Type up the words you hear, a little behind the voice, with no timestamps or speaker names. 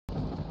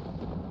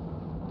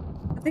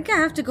I think I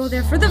have to go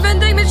there for the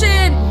vending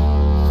machine!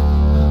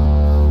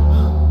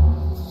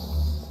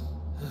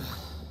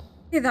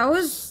 Okay, that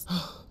was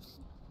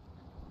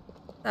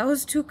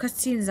 2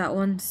 cutscenes at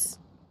once.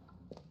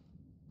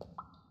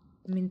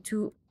 I mean,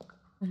 2...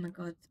 Oh my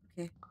god,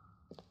 okay.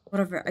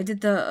 Whatever, I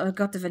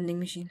got the vending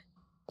machine.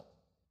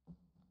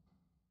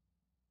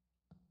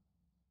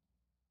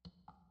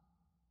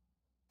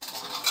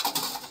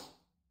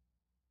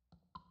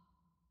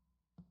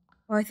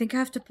 Oh, I think I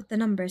have to put the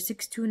number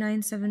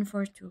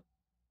 629742.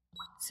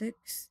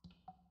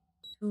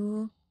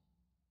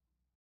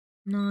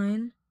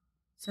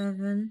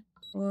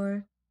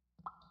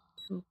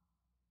 629742.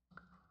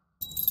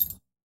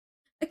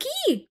 A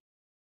key!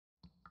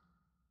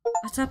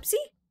 Autopsy?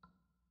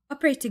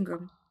 Operating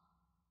room.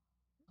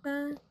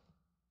 Can't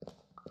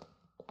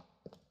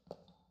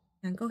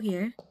go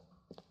here.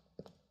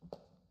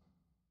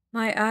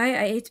 My eye,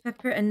 I ate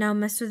pepper and now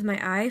mess with my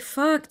eye.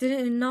 Fuck, did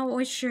it not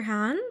wash your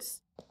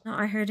hands? No,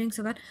 eye hurting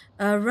so bad.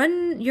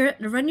 Run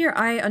your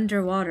eye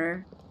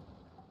underwater.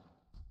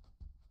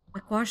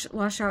 Like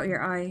wash out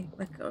your eye.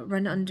 Like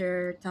run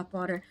under tap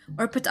water.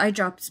 Or put eye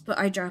drops. Put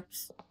eye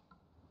drops.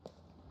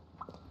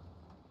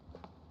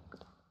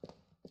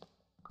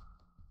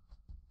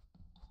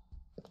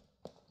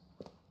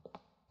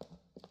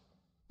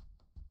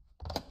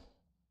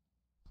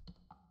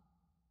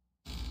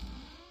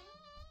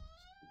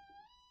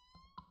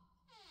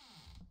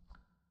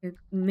 We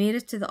made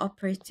it to the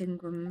operating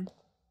room.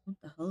 What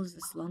the hell is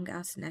this long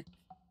ass neck?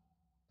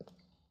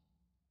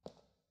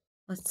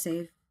 Let's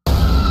save.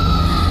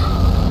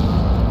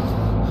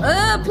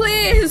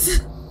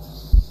 Please!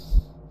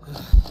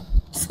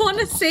 Just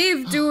wanna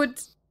save, dude.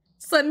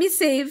 Just let me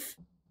save.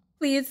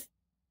 Please.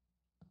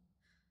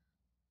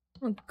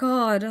 Oh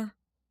god.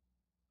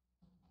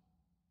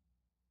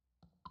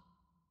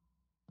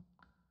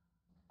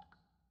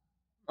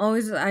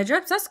 Always eye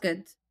drops? That's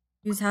good.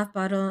 Use half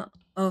bottle.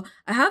 Oh,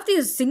 I have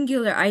these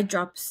singular eye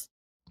drops.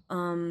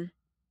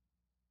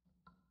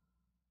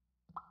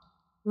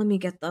 Let me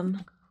get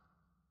them.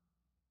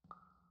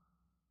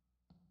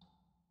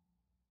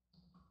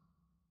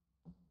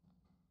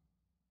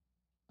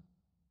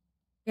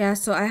 Yeah,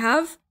 so I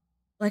have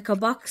like a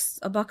box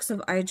of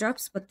eye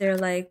drops, but they're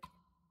like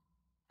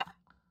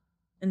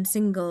in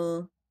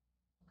single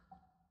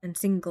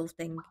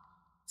thing.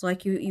 So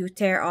like you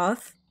tear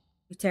off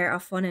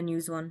one and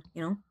use one,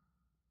 you know?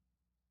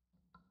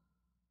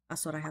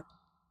 That's what I have.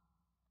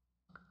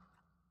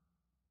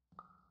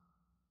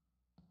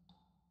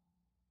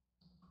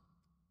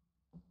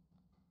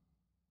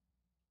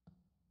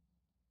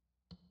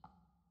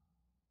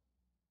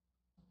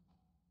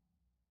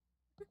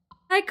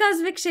 Hi,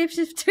 Cosmic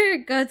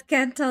Shapeshifter. God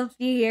can't help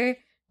you here.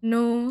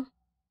 No.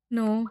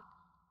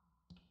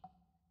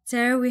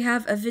 Sarah, we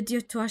have a video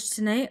to watch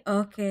tonight.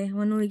 Okay,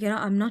 when will we get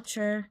out? I'm not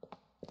sure.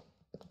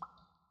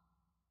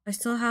 I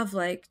still have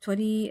like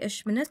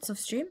 20-ish minutes of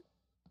stream.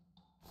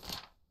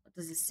 What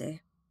does it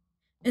say?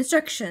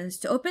 Instructions.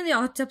 To open the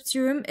autopsy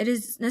room, it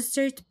is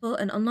necessary to pull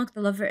and unlock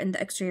the lever in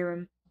the x-ray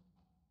room.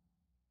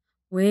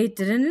 Wait,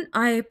 didn't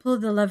I pull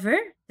the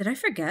lever? Did I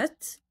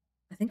forget?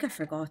 I think I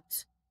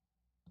forgot.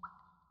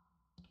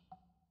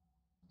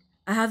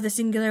 I have the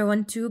singular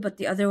one too, but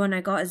the other one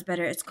I got is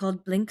better. It's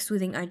called Blink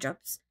Soothing Eye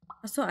Drops.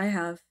 That's what I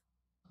have.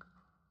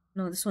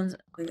 No, this one's...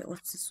 Wait,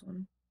 what's this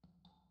one?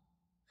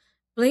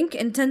 Blink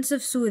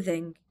Intensive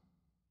Soothing.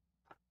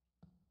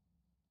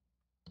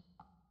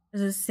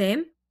 Is it the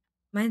same?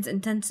 Mine's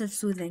Intensive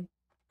Soothing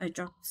Eye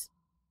Drops.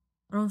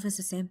 I don't know if it's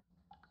the same.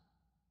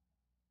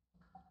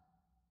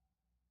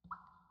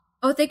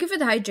 Oh, thank you for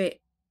the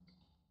hydrate.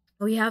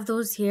 We have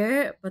those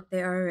here, but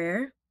they are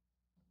rare.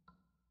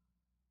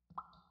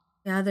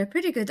 Yeah, they're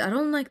pretty good. I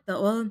don't like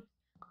the... Well,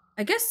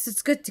 I guess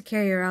it's good to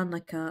carry around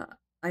like a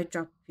eye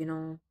drop, you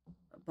know,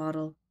 a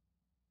bottle.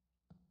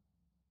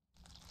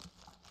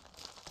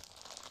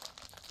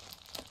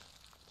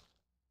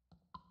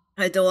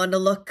 I don't want to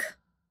look.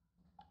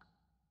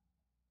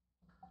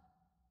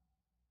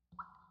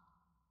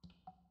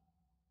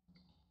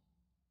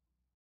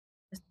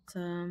 It's,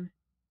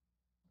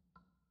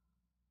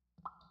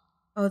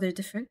 oh, they're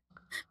different.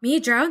 Me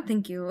drown?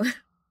 Thank you.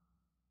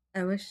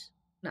 I wish.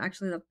 No,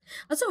 actually,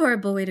 that's a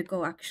horrible way to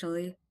go,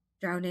 actually.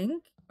 Drowning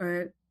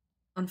or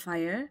on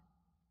fire.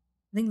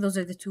 I think those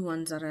are the two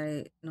ones that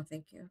I... No,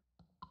 thank you.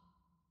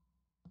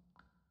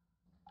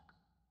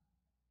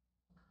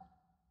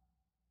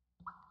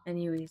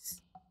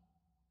 Anyways.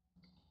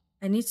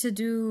 I need to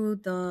do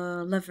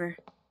the lever.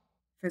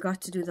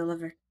 Forgot to do the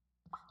lever.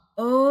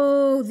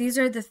 Oh, these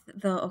are the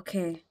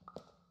okay.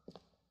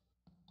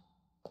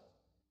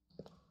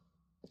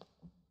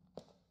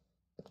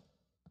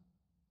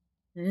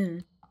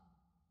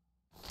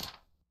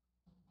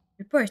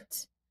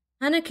 Report.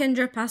 Hannah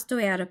Kendra passed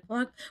away at a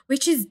park,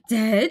 which is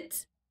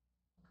dead?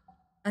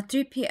 At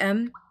 3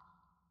 p.m.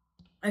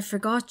 I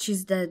forgot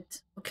she's dead.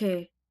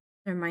 Okay,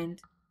 never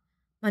mind.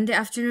 Monday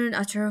afternoon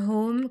at her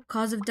home.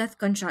 Cause of death,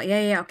 gunshot.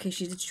 Yeah, okay,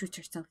 she did shoot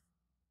herself.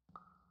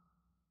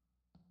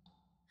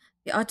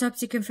 The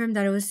autopsy confirmed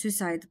that it was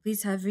suicide. The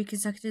police have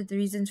reconstructed the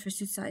reasons for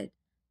suicide.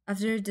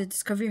 after the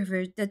discovery of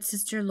her dead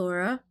sister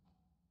Laura.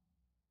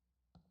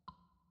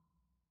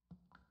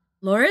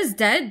 Laura's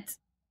dead?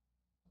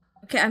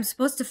 Okay, I'm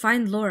supposed to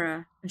find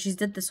Laura, and she's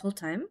dead this whole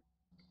time.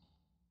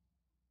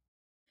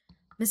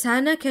 Miss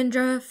Hannah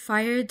Kendra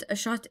fired a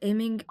shot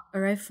aiming a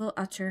rifle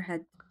at her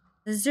head.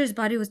 The sister's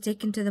body was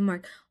taken to the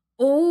morgue.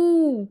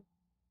 Oh!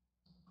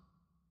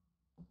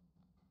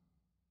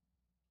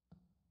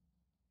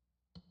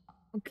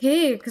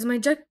 Okay, because my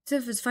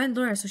objective is find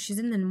Laura, so she's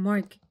in the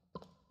morgue.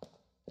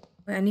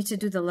 Wait, I need to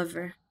do the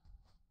lever.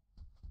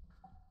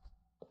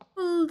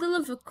 Pull the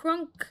lever,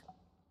 crunk.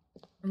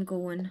 I'm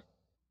going.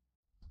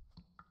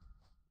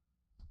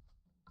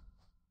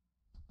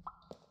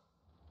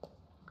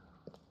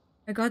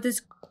 I got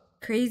this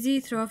crazy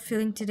throw up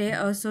feeling today.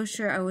 I was so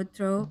sure I would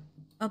throw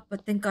up,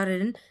 but thank God I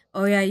didn't.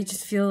 Oh yeah, you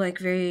just feel like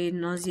very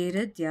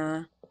nauseated.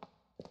 Yeah.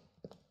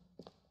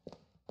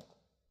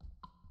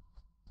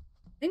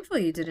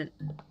 Thankfully you didn't.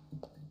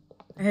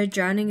 I heard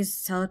drowning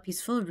is hella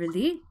peaceful.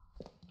 Really?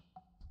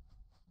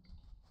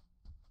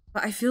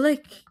 But I feel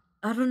like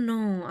I don't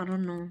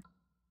know.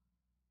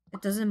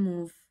 It doesn't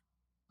move.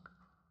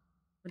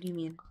 What do you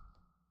mean?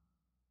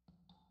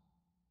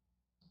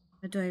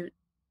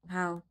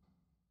 How?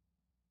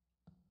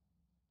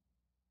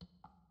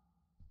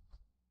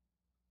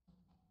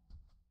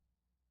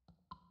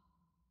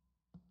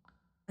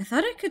 I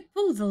thought I could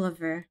pull the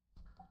lever.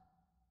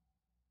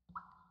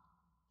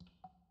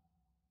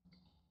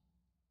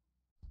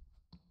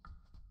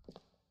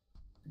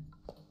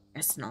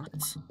 Guess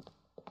not.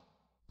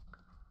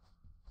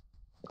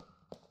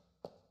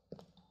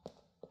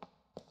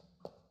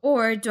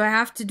 Or do I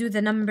have to do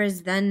the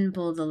numbers then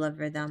pull the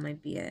lever? That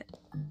might be it.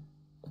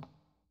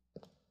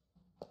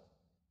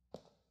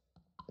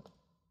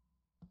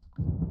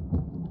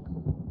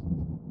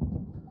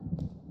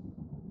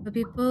 The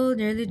people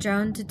nearly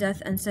drowned to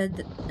death and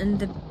said in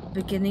the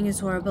beginning is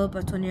horrible,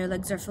 but when your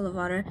legs are full of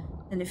water,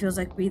 then it feels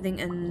like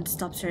breathing and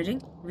stops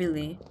hurting.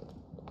 Really?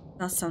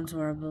 That sounds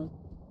horrible.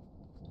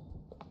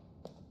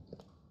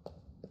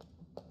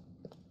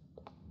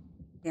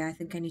 Yeah, I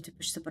think I need to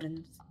push the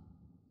buttons.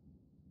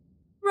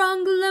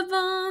 Wrong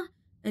lever!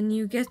 And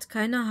you get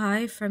kinda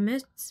high from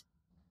it.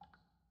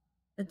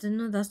 I didn't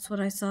know that's what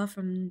I saw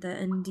from the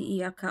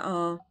NDE account.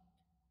 Oh.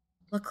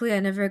 Luckily, I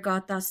never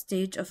got that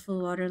stage of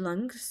full water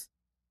lungs.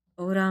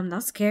 Oh damn,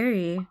 that's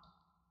scary.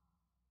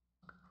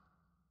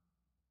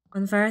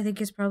 On fire, I think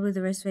is probably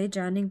the worst way.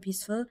 Drowning,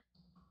 peaceful.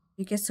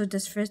 You get so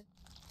desperate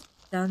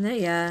down there,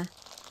 yeah.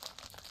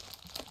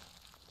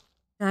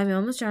 Damn, you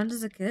almost drowned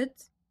as a kid?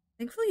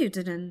 Thankfully you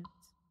didn't.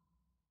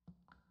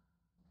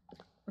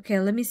 Okay,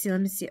 let me see.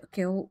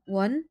 Okay,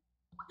 one.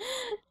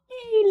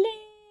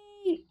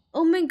 Lily!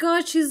 Oh my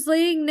god, she's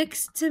laying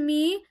next to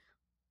me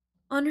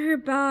on her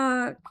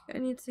back. I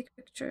need to take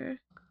a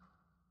picture.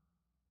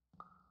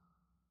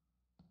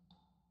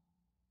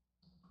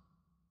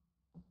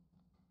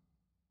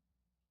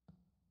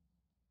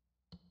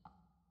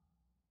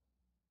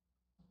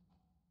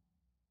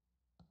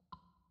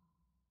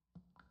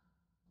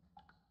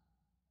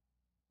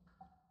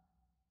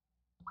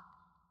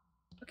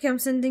 Okay, I'm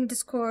sending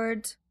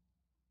Discord.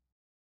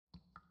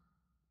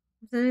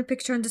 I'm sending a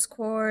picture on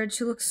Discord.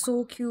 She looks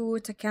so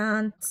cute. I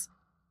can't.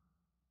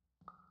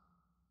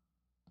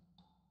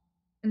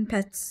 And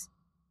pets.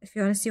 If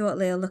you want to see what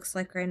Leia looks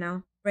like right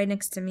now. Right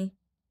next to me.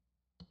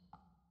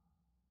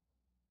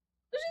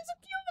 She's so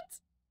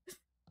cute!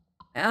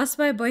 I asked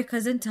my boy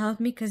cousin to help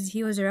me because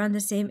he was around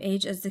the same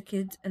age as the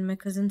kid, and my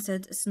cousin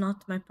said it's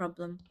not my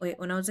problem. Wait,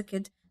 when I was a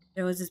kid,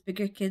 there was this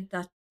bigger kid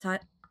that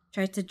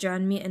tried to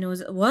drown me, and it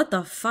was— what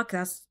the fuck?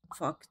 That's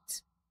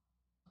fucked.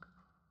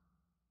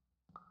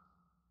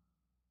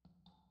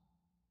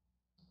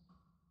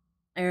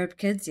 Arab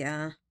kids,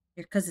 yeah.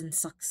 Your cousin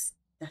sucks.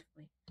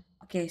 Definitely.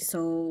 Okay,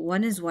 so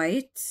one is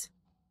white.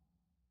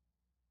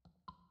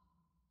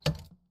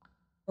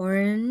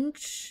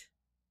 Orange.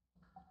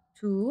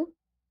 2.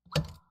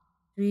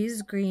 3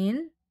 is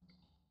green.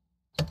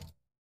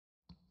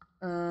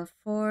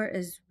 4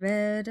 is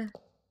red.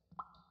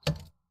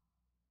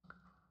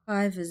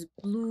 5 is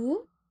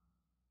blue.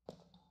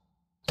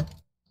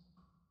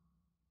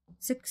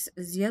 6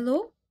 is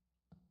yellow.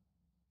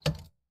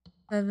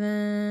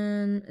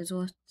 7 is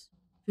what?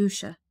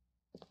 Fuchsia.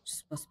 Which is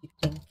supposed to be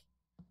pink.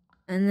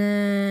 And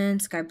then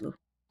sky blue.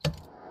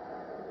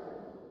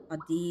 I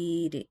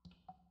did it.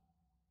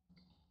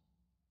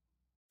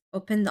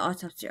 Open the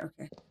autopsy.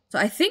 Okay. So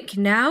I think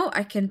now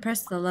I can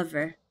press the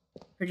lever.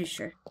 Pretty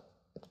sure.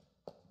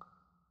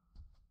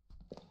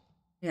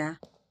 Yeah.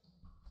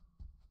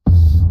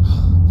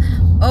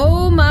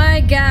 Oh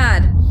my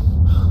god!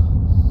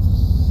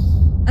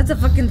 That's a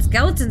fucking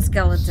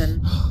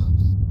skeleton.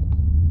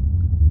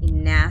 You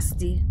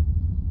nasty.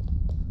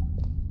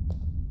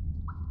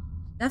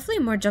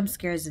 Definitely more jump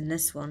scares in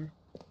this one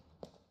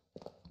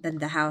than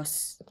the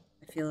house,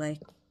 I feel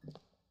like.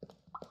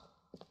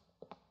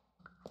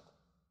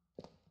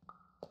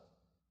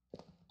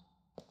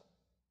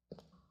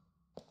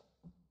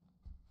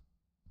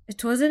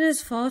 It wasn't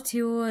his fault.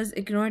 He was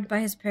ignored by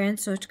his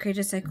parents, so it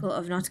created a cycle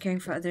of not caring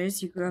for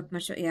others. He grew up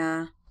much—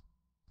 yeah.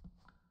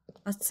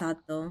 That's sad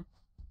though.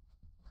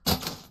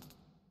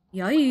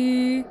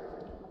 Yay!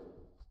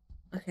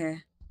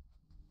 Okay.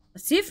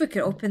 Let's see if we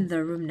can open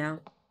the room now.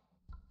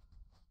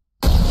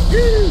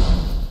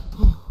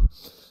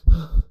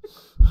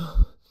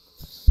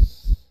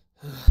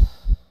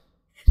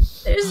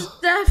 There's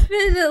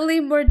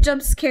definitely more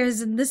jump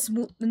scares in this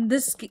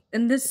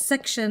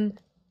section.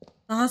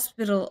 The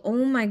hospital.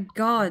 Oh my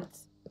god.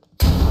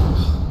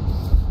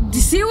 Do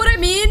you see what I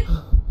mean?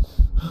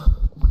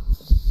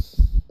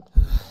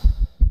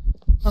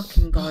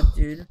 Fucking god,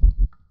 dude.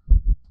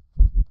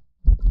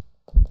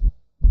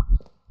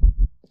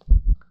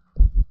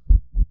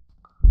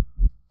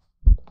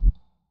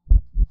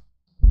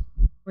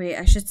 Wait,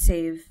 I should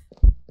save.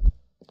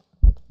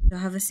 Do I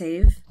have a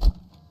save?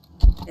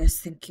 Yes,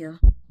 thank you.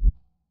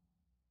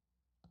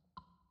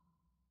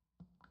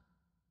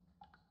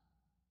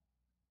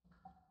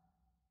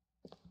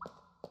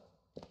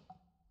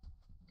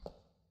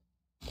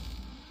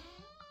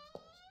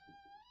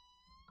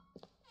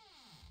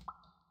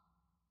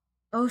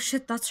 Oh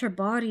shit, that's her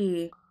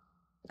body.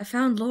 I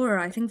found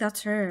Laura. I think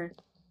that's her.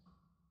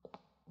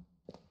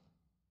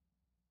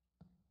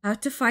 How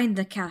to find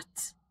the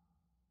cat.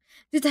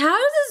 Dude, how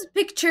does this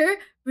picture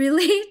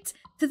relate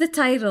to the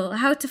title?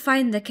 How to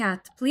find the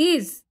cat,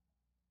 please.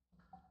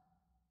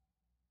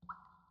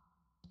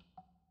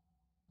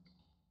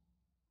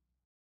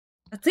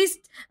 At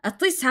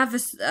least have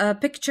a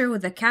picture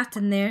with a cat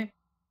in there.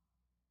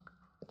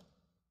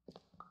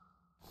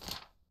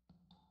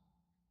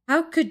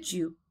 How could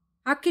you?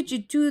 How could you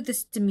do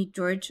this to me,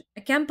 George? I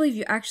can't believe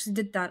you actually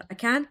did that. I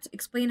can't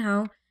explain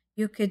how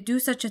you could do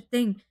such a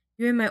thing.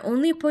 You're my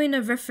only point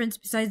of reference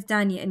besides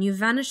Danny, and you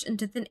vanished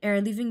into thin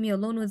air, leaving me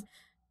alone with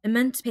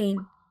immense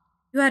pain.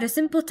 You had a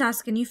simple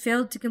task and you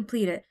failed to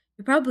complete it.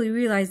 You probably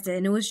realized it,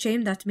 and it was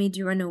shame that made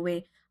you run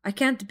away. I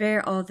can't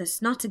bear all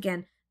this. Not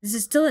again. This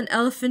is still an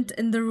elephant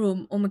in the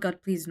room. Oh my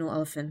god, please no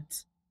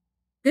elephant.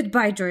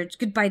 Goodbye, George.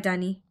 Goodbye,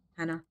 Danny.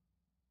 Hannah.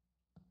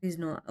 Please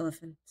no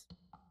elephant.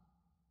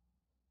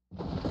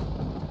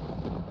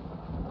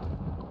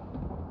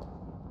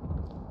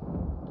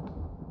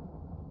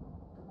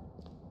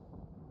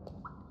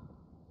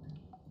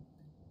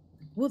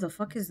 Who the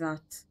fuck is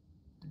that?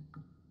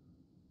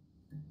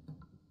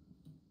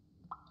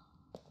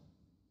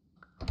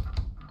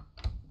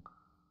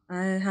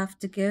 I have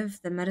to give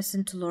the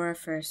medicine to Laura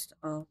first.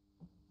 Oh.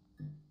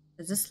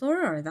 Is this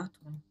Laura or that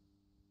one?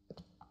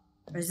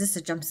 Or is this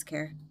a jump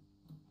scare?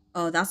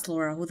 Oh, that's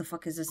Laura. Who the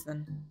fuck is this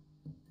then?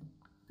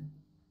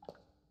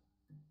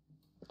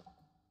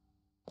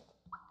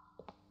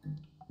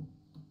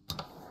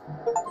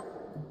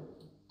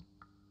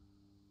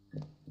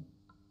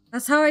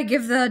 That's how I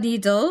give the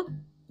needle.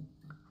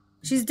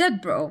 She's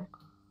dead, bro.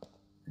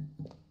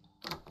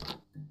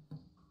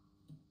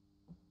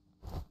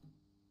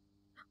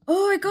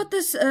 Oh, I got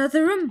this,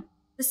 the room.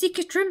 The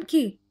secret room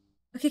key.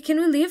 Okay, can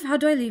we leave? How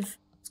do I leave?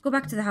 Let's go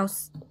back to the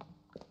house.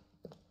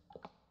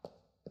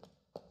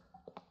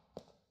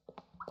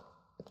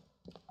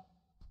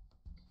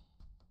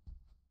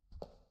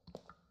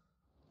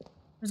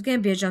 There's gonna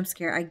be a jump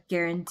scare, I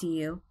guarantee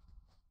you.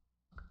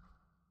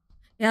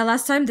 Yeah,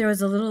 last time there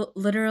was a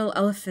literal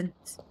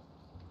elephant.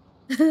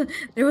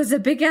 There was a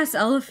big ass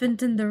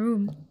elephant in the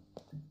room.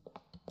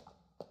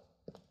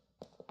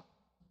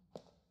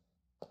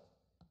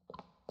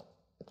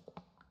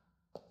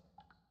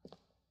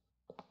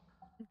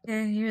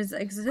 Okay, here's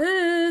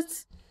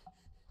exit.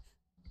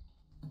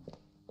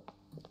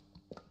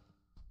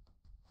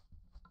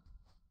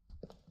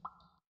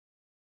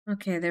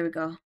 Okay, there we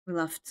go. We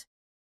left.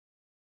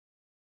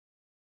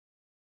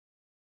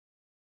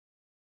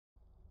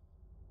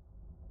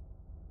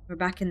 We're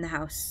back in the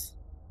house.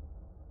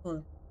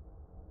 Cool.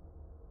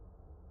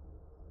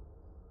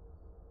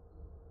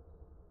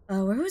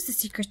 Where was the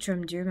secret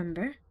room? Do you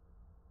remember?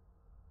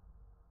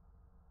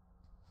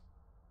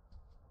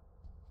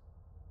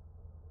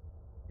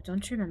 I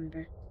don't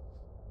remember.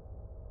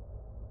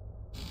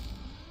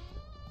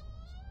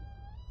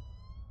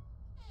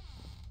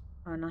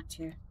 Oh, not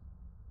here.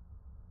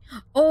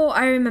 Oh,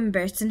 I remember.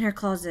 It's in her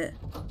closet.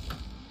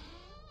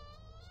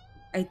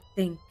 I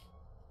think.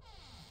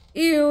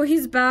 Ew,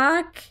 he's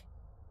back.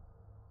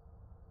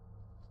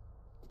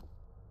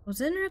 Was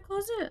it in her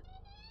closet?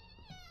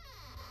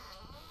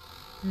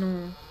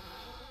 No.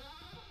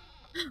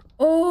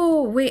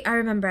 Oh, wait, I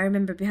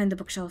remember. Behind the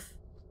bookshelf.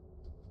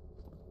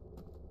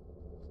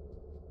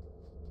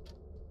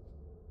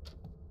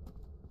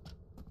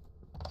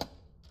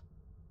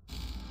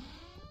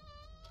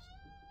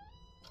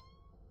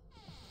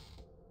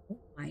 Oh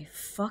my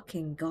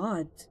fucking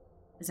god.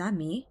 Is that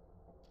me?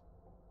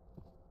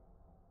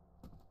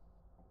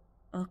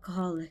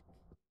 Alcoholic.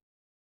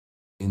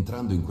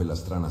 Entrando in quella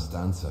strana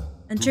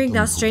stanza, entering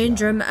that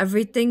strange room,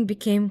 everything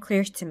became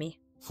clear to me.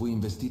 Fui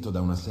investito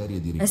da una serie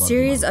di ricordi A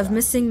series of mancanti.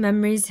 missing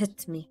memories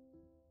hit me.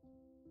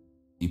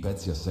 I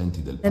pezzi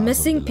assenti del The puzzle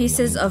missing della mia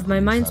pieces mente of my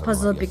mind's cominciarono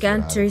puzzle a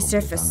began to riaffiorare,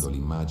 resurface, completando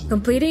l'immagine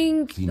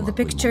completing che, fino the a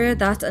quel picture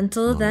momento, that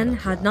until non then era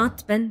had chiara.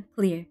 not been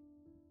clear.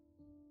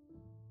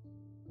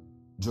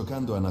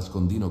 Giocando a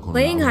nascondino con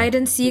Playing Laura, hide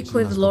and seek feci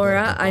una with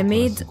Laura, scoperta I poco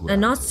made a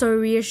not rassicurante. so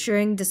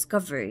reassuring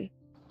discovery.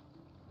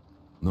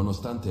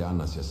 Nonostante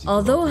Anna si assicurò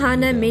Although che il mio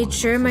Hannah demone made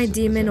sure non my fosse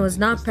demon was presente in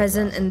not questa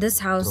present casa, in this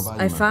house, trovai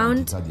I una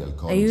found quantità di a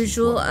alcolici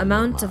usual fuori dagli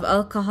amount of armadi,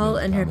 alcohol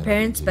nella in her camera dei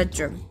parents'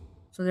 bedroom. genitori.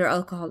 So they're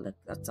alcoholic,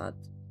 that's odd.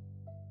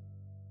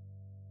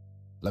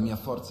 La mia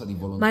forza di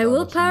volontà My vacillò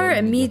willpower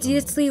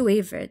immediately immediatamente.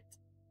 wavered.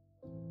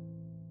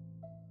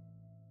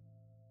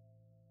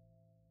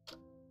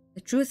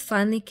 The truth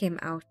finally came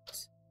out.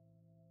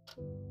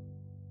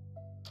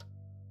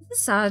 This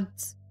is sad.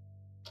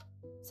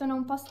 Sono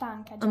un po'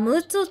 stanca, I'm a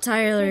George. little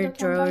tired, Credo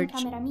che andrò in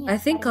George. camera mia I a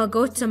think fare I'll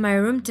go riposo. to my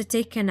room to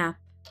take a nap.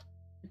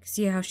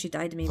 See how she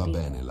died, Va maybe.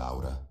 bene,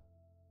 Laura.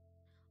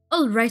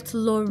 All right, Tu che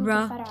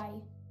Laura.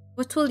 farai?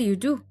 What will you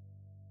do?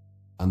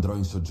 Andrò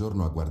in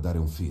soggiorno a guardare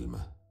un film.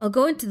 I'll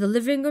go into the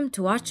living room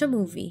to watch a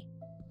movie.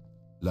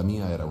 La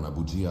mia era una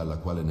bugia alla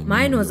quale nemmeno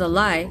Mine io was a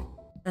lie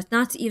credevo. that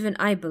not even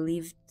I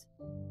believed.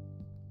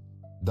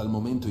 Dal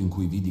momento in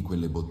cui vidi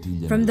quelle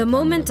bottiglie From the nella camera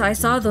moment dei I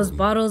saw those genitori,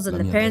 bottles in la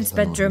the mia parents'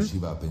 testa non bedroom,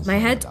 riusciva a my pensare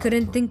head ad couldn't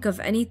altro. think of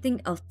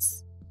anything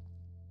else.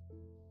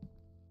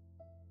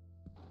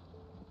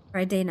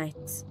 Friday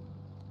night.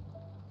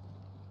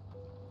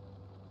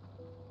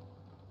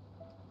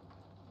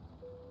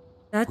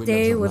 That Quella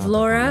day with giornata con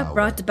Laura Laura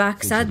brought back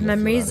fece sad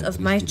memories riaffiorare of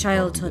my tristi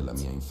ricordi della childhood.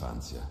 mia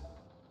infanzia.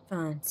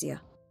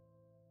 Fanzia.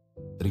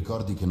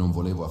 Ricordi che non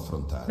volevo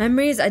affrontare.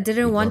 Memories I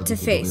didn't want to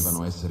Ricordi che face.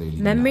 dovevano essere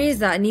eliminati. Memories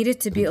that needed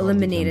to be Ricordi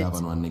che eliminated.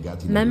 andavano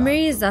annegati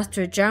Memories nell'alcol. that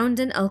were drowned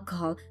in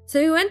alcohol. So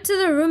we went to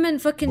the room and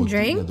fucking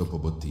Bottiglia drank. dopo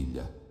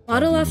bottiglia.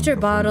 Bottle Cadi in after un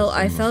profondo bottle,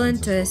 I sonno fell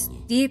senza into a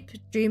sogni. deep,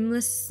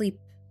 dreamless sleep.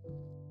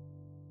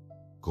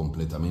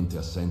 Completamente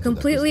assente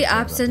Completely da questa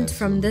terra, absent persi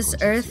from ogni this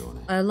earth,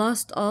 concezione. I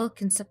lost all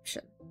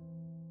conception.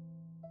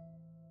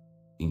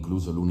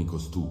 Incluso l'unico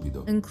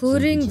stupido,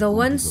 Including semplice the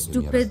one compito che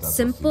mi era stupid, stato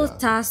simple affidato.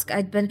 task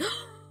I'd been.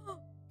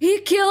 He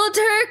killed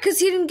her because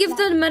he didn't give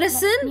the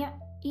medicine? La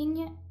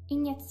mia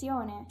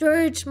iniezione.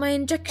 George, my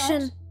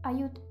injection.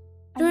 George,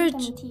 George,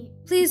 aiutami, ti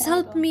please prego.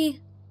 help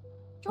me.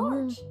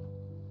 George.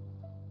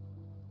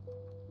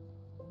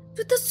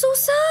 Dude, that's so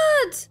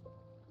sad.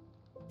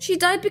 She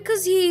died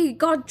because he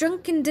got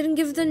drunk and didn't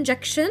give the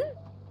injection?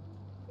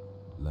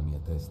 La mia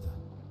testa,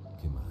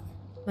 che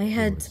male. My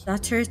head,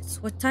 that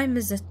hurts. What time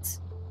is it?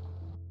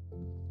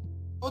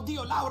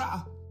 Oddio,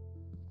 Laura!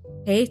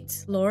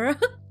 Hate, Laura?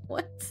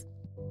 What?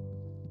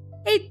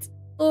 Hate,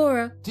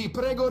 Laura. Ti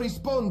prego,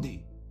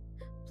 rispondi!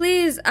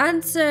 Please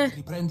answer.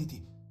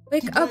 Riprenditi.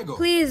 Wake Ti up, prego.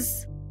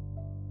 please.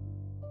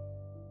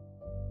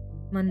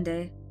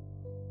 Monday.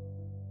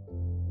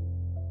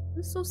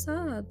 That's so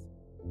sad.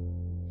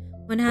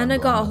 When Hannah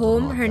Quando got Anna tornò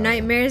home, a her casa, i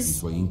nightmares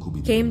suoi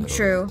incubi came divennero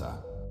true.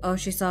 realtà. Oh,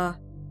 she saw.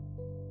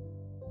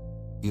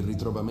 Il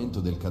ritrovamento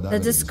del The cadavere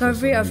di sua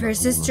discovery of sorella her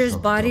fu uno sister's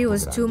shock body troppo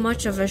was too grande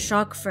much per of a lei.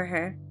 shock for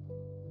her.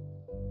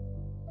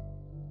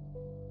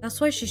 That's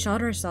why she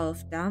shot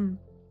herself, damn.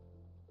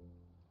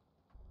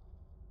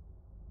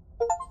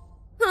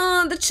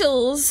 Oh, the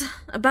chills.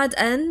 A bad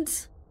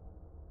end.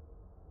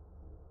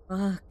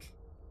 Fuck.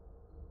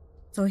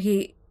 So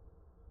he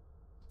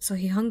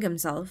hung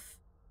himself.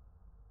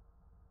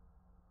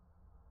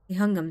 He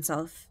hung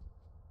himself.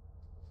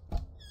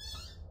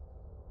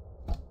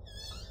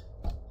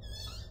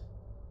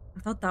 I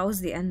thought that was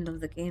the end of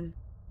the game.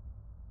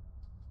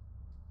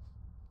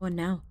 What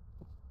now?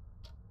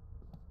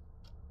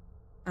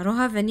 I don't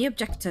have any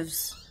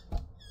objectives.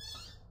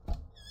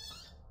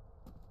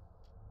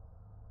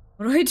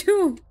 What do I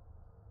do?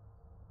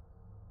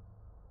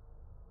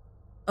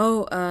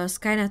 Oh,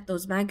 Skynet,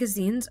 those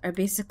magazines are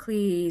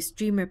basically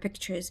streamer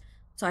pictures.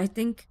 So I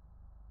think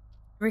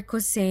Rick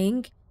was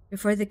saying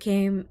before the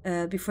game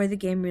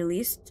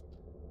released,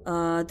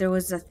 there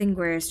was a thing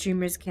where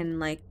streamers can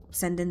like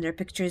send in their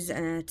pictures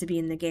to be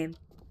in the game.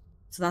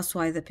 So that's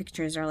why the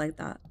pictures are like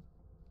that.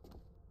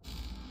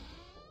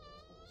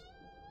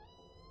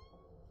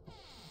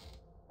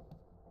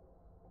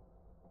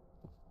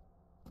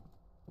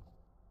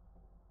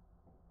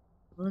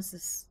 What is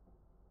this?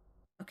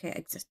 Okay,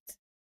 exit.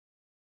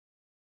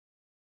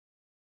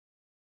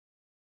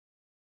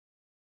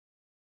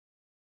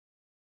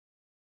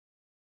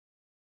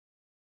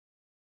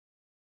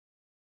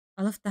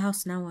 I left the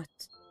house, now what?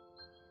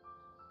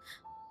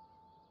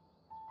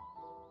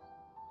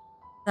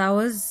 That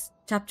was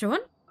chapter 1?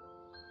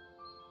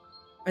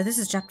 Or this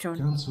is chapter 1?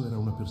 Calzo era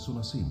una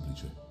persona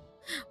semplice.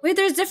 Wait,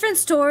 there's different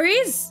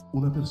stories?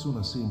 Una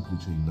persona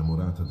semplice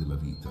innamorata della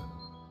vita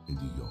e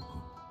di Yoko.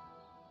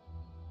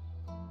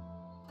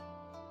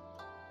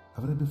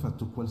 Avrebbe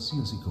fatto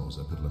qualsiasi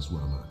cosa per la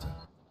sua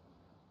amata.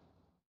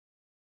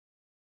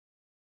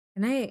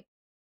 Can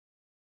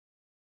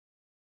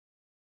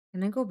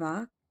I go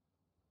back?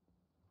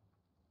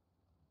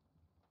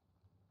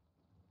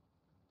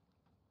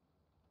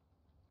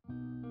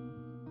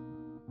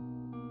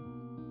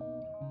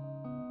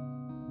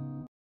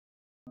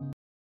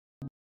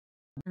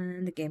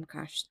 And the game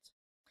crashed.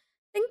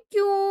 Thank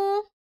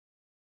you.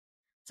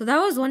 So that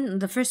was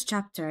the first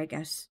chapter, I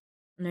guess.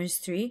 And there's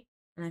 3,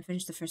 and I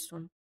finished the first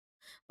one.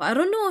 But I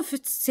don't know if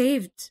it's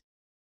saved.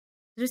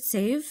 Did it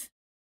save?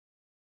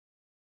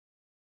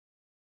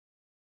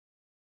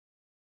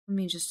 Let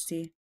me just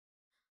see.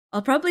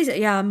 I'm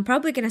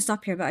probably gonna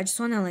stop here, but I just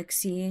wanna like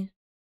see.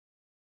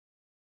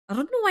 I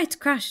don't know why it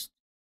crashed.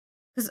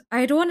 Because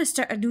I don't want to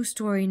start a new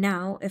story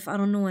now if I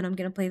don't know when I'm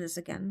gonna play this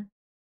again.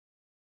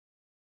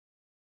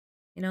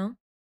 You know?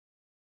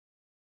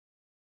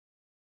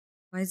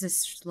 Why is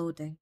this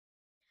loading?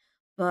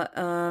 But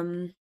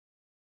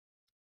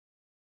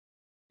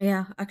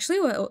yeah, actually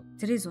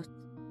today's what?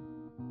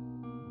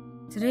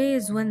 Today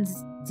is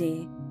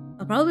Wednesday.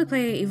 I'll probably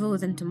play Evil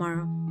Within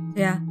tomorrow.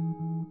 So yeah.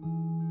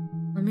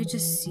 Let me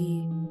just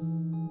see.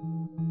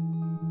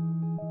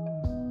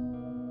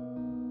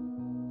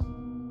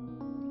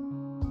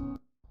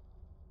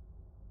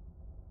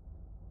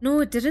 No,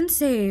 it didn't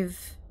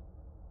save.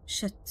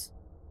 Shit.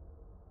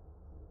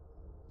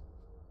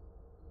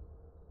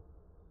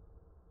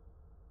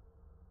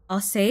 I'll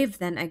save,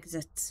 then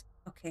exit.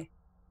 Okay.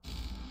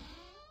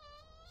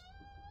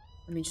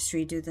 Let me just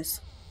redo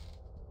this.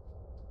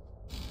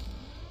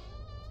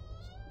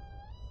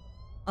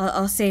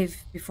 I'll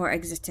save before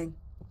exiting.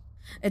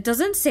 It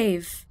doesn't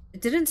save. It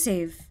didn't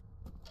save.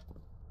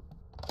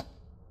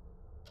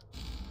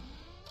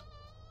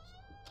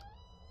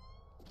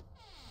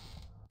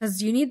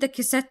 Because you need the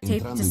cassette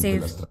tape to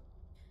save.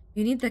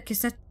 You need the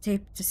cassette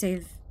tape to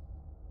save.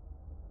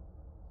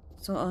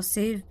 So I'll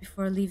save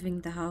before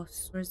leaving the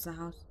house. Where's the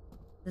house?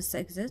 This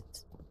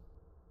exit?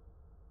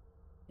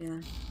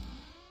 Yeah.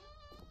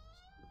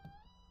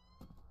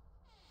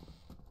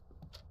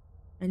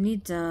 I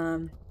need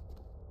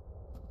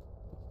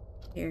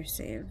here,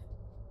 save.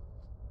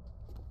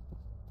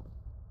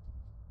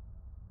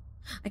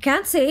 I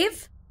can't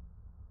save?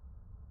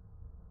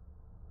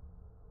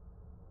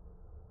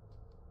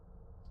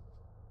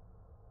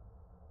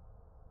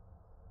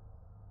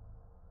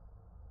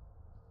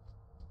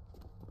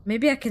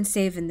 Maybe I can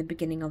save in the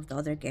beginning of the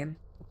other game.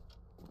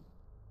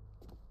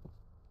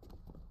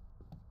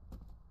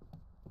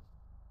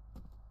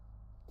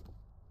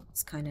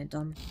 It's kind of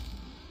dumb.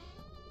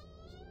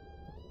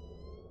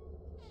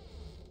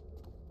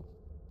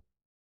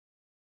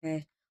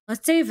 Okay,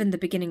 let's save in the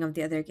beginning of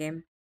the other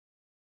game.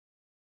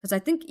 Because I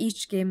think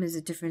each game is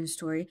a different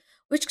story,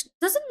 which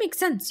doesn't make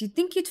sense. You'd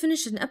think you'd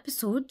finish an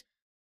episode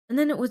and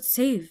then it would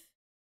save.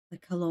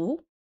 Like, hello?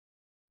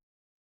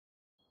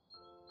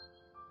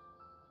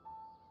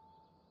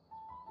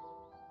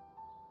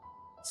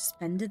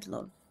 Suspended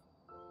love.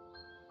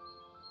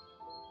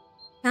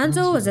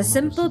 Kanzo was a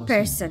simple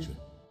person.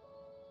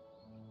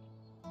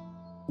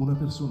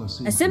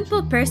 A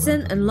simple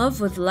person in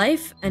love with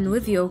life and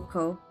with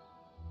Yoko.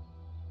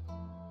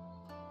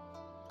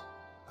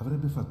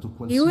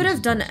 He would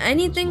have done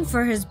anything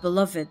for his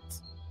beloved.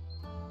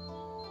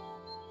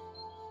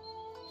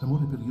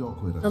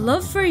 The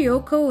love for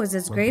Yoko was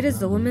as great as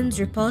the woman's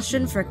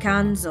repulsion for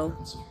Kanzo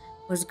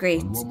was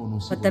great,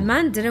 but the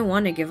man didn't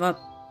want to give up.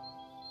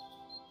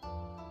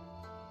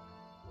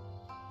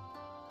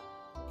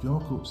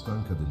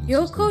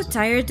 Yoko,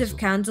 tired of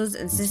Kanzo's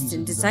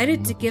insistence,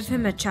 decided to give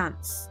him a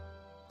chance.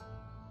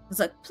 I was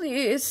like,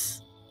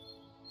 please.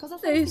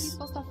 Please.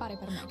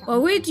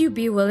 What would you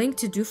be willing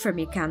to do for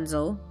me,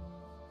 Kanzo?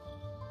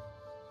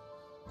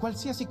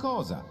 Qualsiasi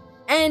cosa.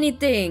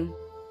 Anything.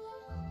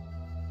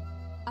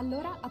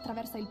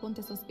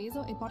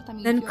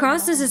 Then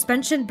cross the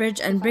suspension bridge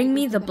and bring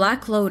me the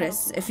Black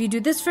Lotus. If you do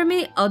this for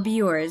me, I'll be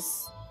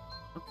yours.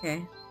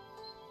 Okay.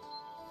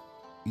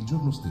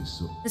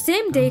 The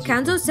same day,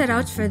 Kanzo set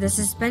out for the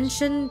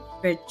suspension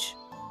bridge.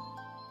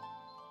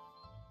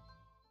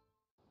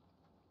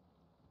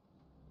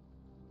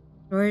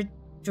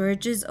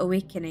 George's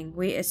awakening.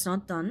 Wait, it's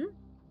not done?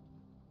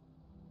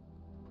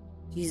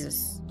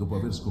 Jesus.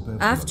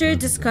 After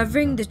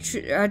discovering the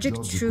tragic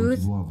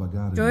truth,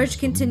 George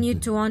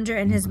continued to wander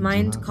in his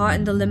mind, caught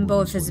in the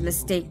limbo of his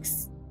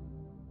mistakes.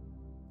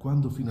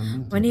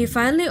 When he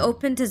finally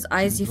opened his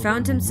eyes, he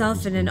found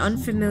himself in an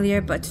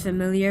unfamiliar but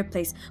familiar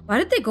place. Why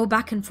did they go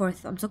back and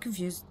forth? I'm so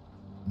confused.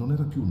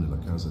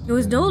 He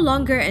was no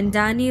longer in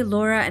Danny,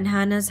 Laura, and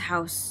Hannah's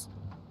house.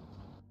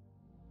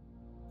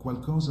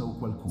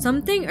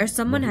 Something or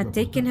someone had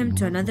taken him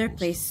to another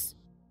place.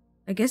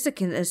 I guess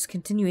it's a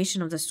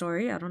continuation of the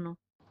story. I don't know.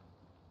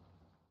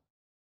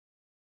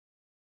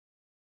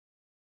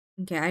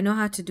 Okay, I know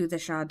how to do the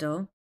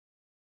shadow.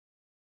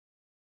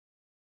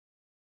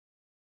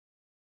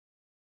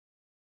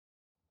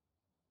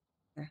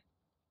 Okay.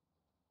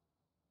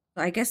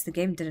 So I guess the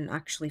game didn't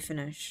actually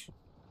finish.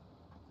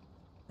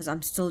 Because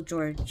I'm still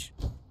George.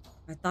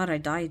 I thought I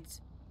died.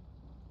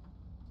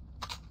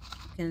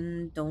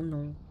 Don't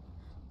know.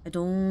 I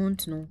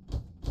don't know.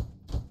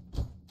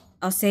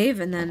 I'll save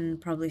and then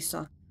probably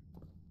stop.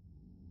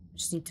 I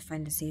just need to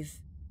find a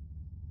save.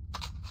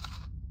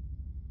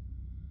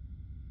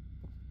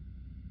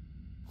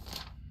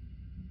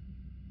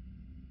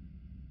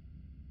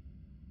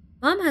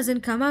 Mom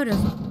hasn't come out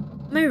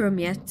of my room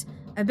yet.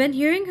 I've been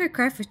hearing her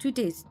cry for 2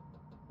 days.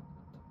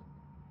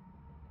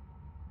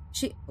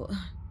 She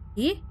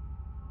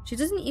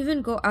doesn't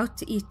even go out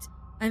to eat.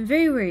 I'm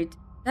very worried.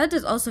 Dad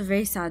is also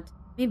very sad,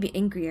 maybe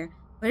angrier.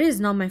 But it is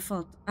not my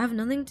fault. I have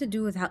nothing to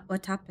do with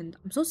what happened.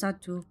 I'm so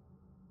sad too.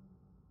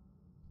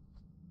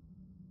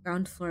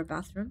 Ground floor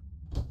bathroom.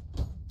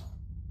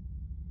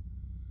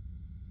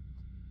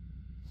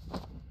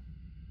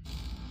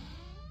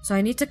 So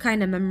I need to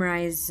kind of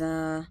memorize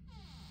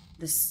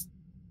this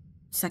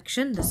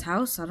section, this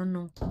house. I don't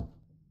know.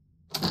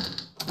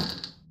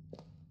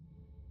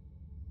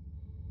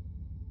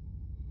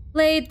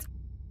 Late.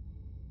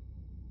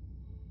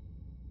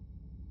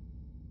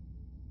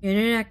 Your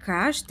internet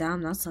crashed?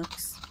 Damn, that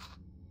sucks.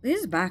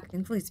 He's back.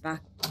 Thankfully, it's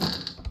back.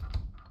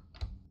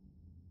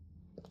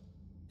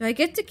 Do I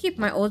get to keep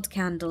my old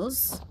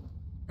candles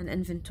and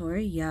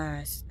inventory?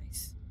 Yes,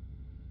 nice.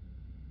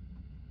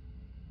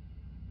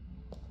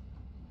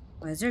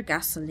 Why is there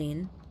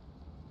gasoline?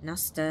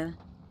 Nasta.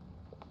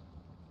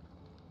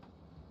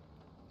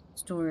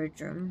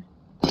 Storage room.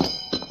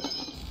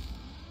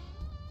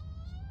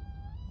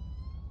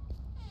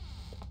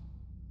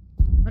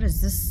 What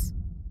is this?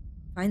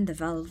 Find the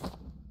valve.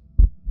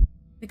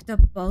 Picked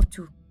up ball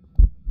 2.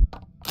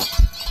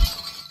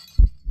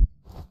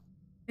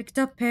 Picked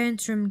up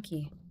parents' room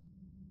key.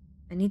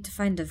 I need to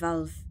find the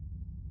valve.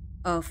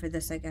 Oh, for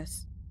this, I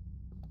guess.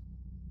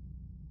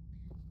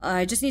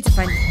 I just need to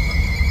find...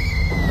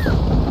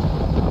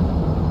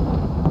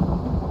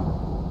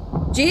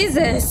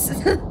 Jesus!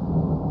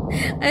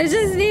 I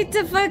just need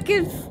to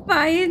fucking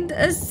find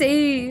a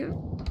save.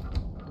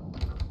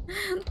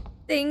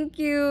 Thank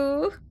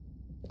you.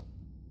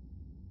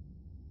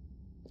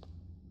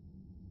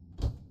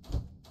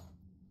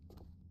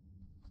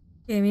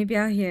 Okay, maybe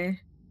out here.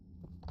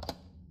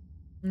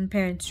 In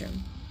parents'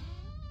 room.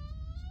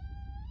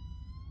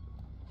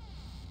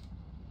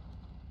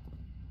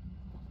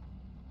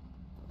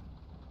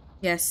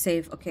 Yes,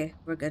 save. Okay,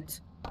 we're good.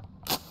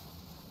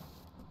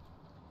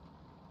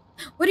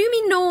 What do you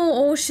mean no?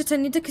 Oh shit, I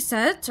need a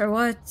cassette or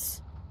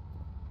what?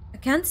 I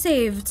can't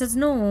save. It says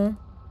no.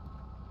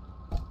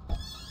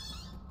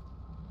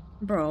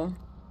 Bro.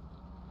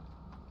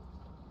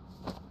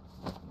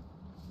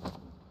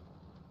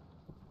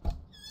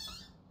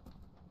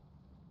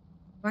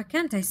 Why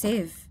can't I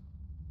save?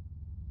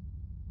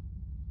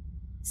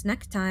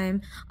 Snack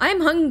time.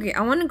 I'm hungry.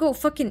 I want to go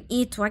fucking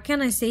eat. Why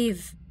can't I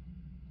save?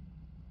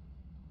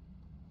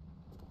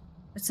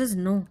 It says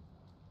no.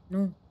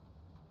 No.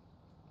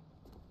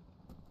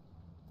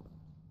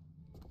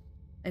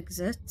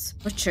 Exit.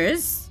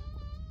 Butchers?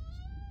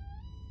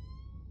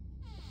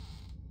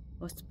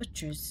 What's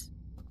butchers?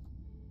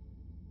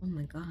 Oh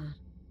my god.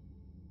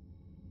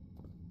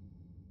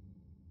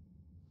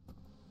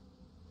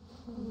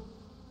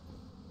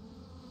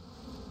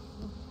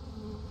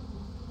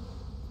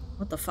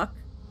 What the fuck?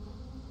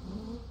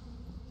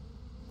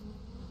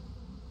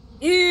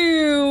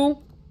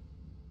 Ew!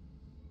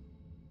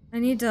 I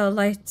need a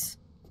light.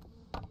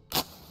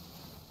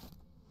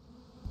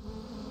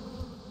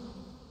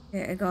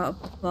 Okay, I got a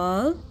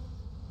ball.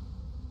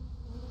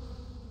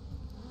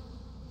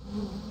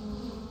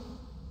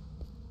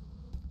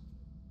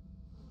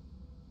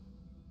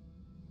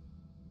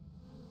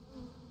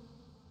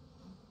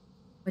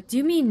 What do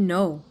you mean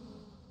no?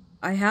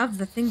 I have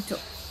the thing to...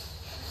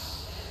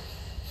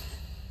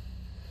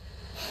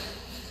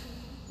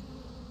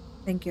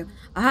 Thank you.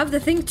 I have the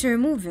thing to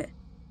remove it.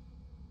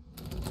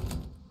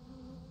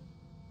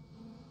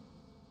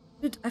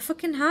 Dude, I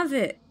fucking have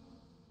it.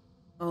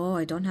 Oh,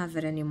 I don't have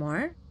it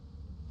anymore.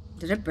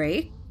 Did it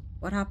break?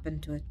 What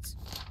happened to it?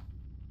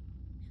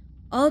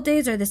 All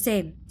days are the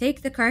same.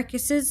 Take the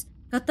carcasses,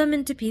 cut them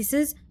into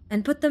pieces,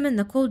 and put them in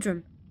the cold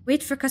room.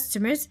 Wait for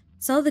customers,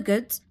 sell the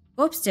goods,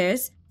 go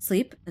upstairs,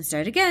 sleep, and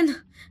start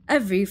again.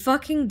 Every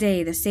fucking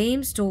day, the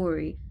same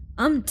story.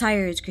 I'm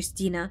tired,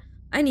 Christina.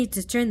 I need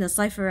to turn this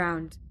life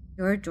around.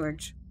 Your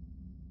George.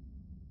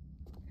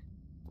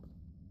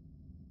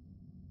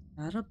 Is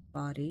that a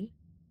body?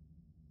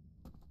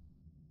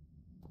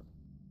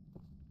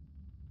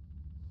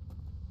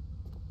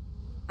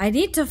 I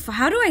need to...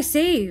 How do I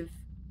save?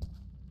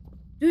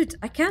 Dude,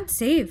 I can't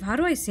save. How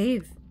do I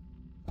save?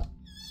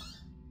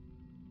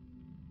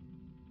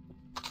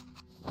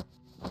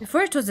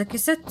 Before it was a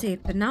cassette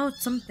tape, and now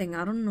it's something.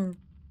 I don't know.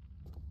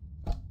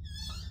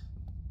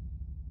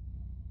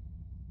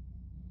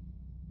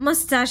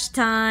 Mustache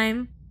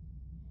time.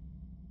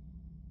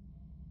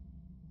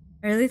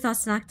 I really thought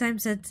snack time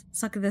said,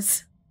 suck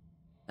this.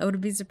 I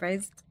wouldn't be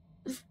surprised.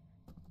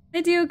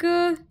 Hi,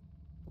 Diogo.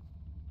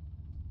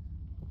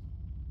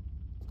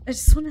 I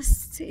just want to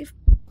save,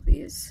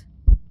 please.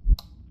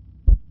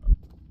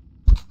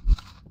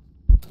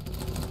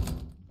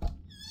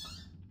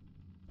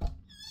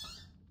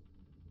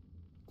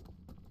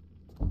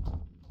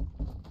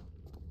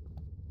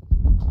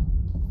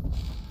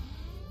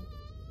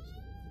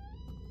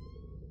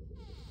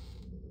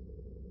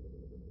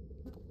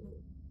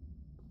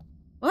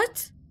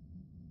 What?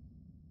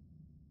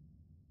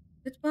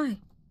 Goodbye.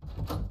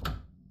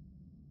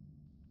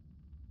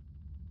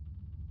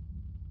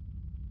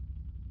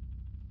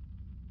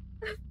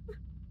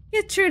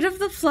 Get rid of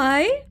the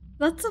fly?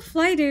 That's a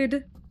fly,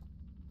 dude.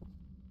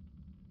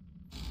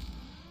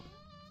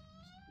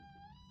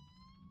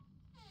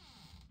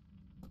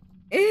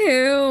 Ew!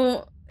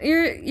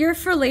 you're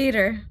for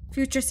later.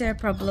 Future Sarah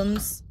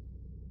problems.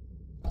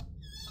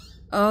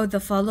 Oh, the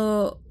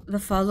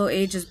follow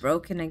age is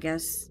broken, I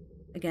guess.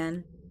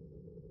 Again.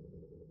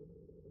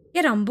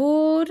 Get on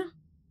board.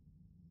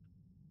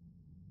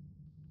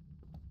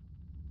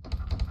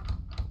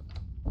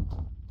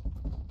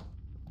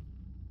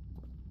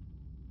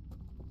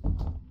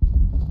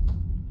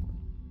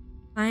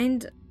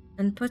 Find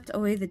and put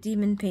away the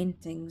demon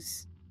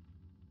paintings.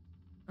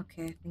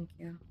 Okay, thank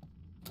you.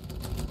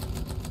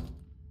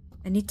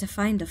 I need to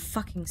find a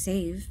fucking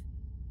save.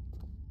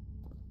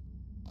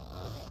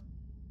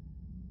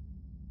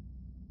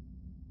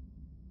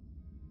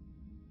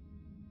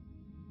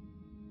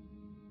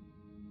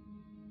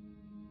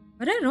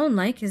 What I don't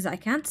like is I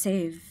can't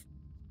save.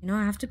 You know,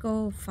 I have to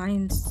go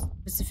find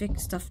specific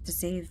stuff to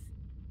save.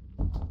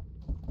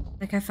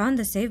 Like, I found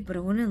the save, but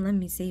it wouldn't let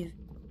me save.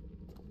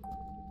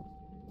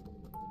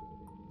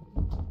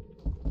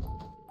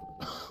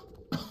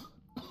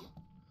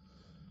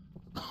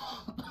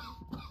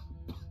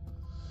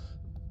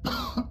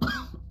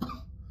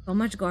 So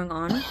much going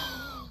on.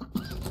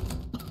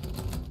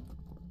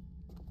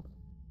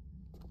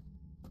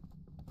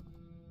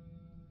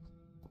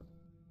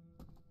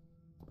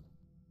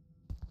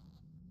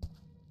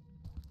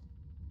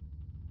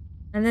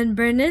 And then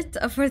burn it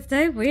a fourth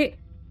time. Wait.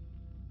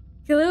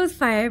 Kill it with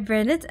fire,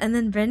 burn it, and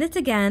then burn it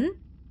again.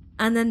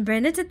 And then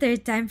burn it a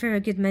third time for a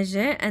good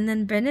measure. And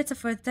then burn it a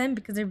fourth time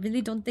because I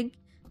really don't think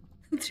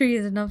 3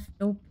 is enough.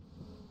 Nope.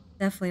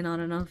 Definitely not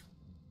enough.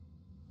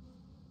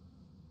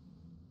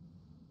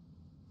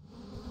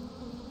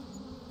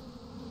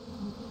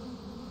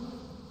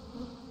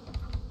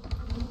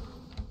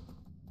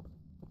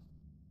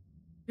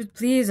 Dude,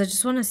 please, I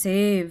just want to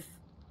save.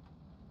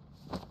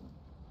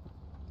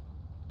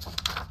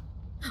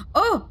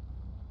 Oh!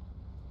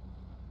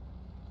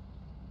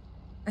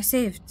 I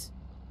saved.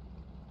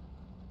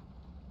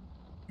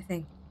 I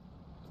think.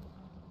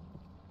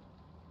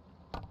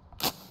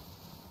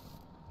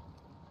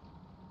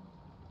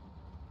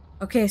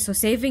 Okay, so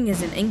saving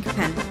is an ink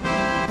pen.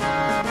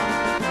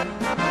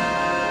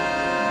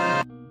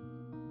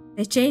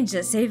 They changed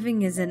it.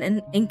 Saving is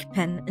an ink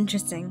pen.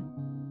 Interesting.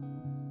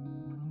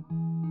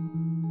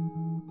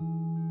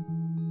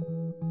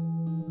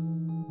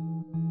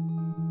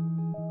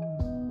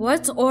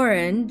 What's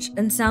orange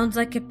and sounds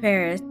like a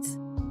parrot?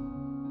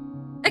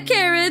 A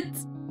carrot!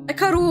 A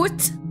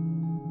carrot!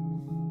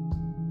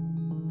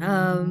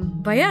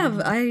 But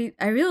yeah, I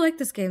really like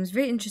this game. It's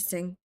very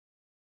interesting.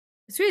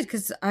 It's weird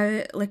because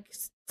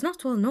it's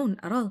not well known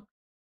at all.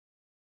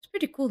 It's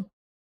pretty cool.